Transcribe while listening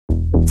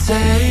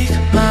Take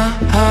my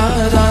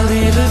heart, I'll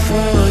leave it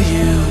for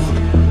you.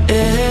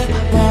 It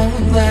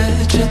won't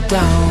let you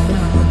down.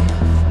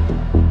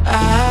 I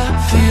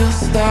feel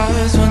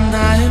stars when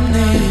I am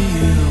near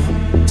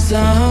you.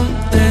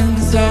 Something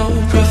so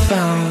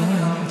profound.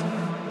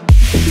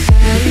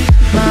 Take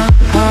my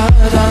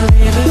heart, I'll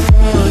leave it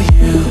for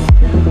you.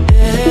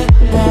 It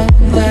won't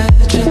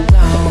let you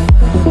down.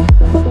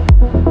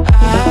 I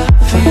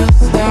feel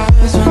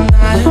stars when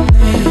I am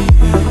near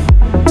you.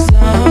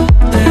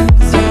 Something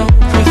so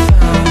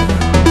profound.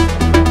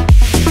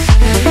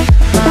 Take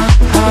my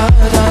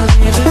heart, I'll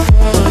leave it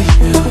for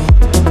you.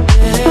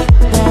 It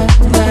won't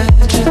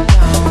let you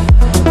down.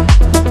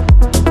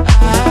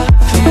 I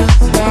feel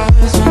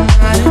stars when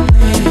I am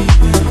near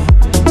you.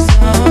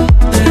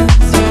 Something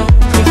so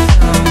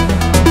profound.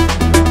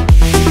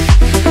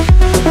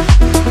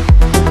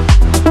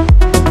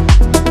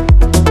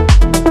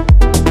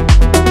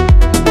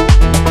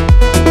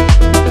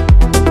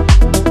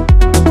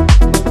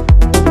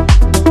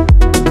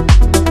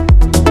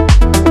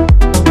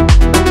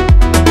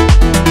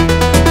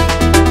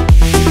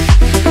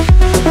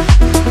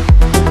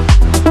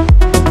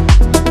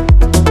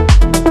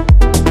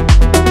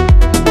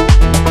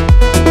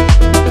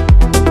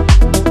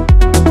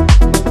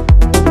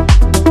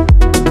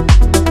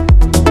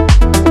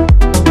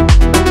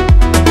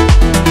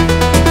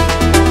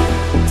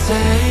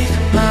 Take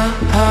my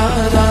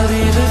heart, I'll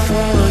leave it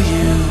for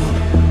you.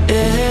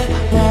 It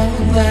won't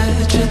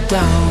let you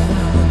down.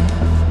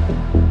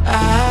 I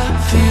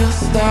feel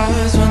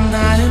stars when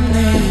I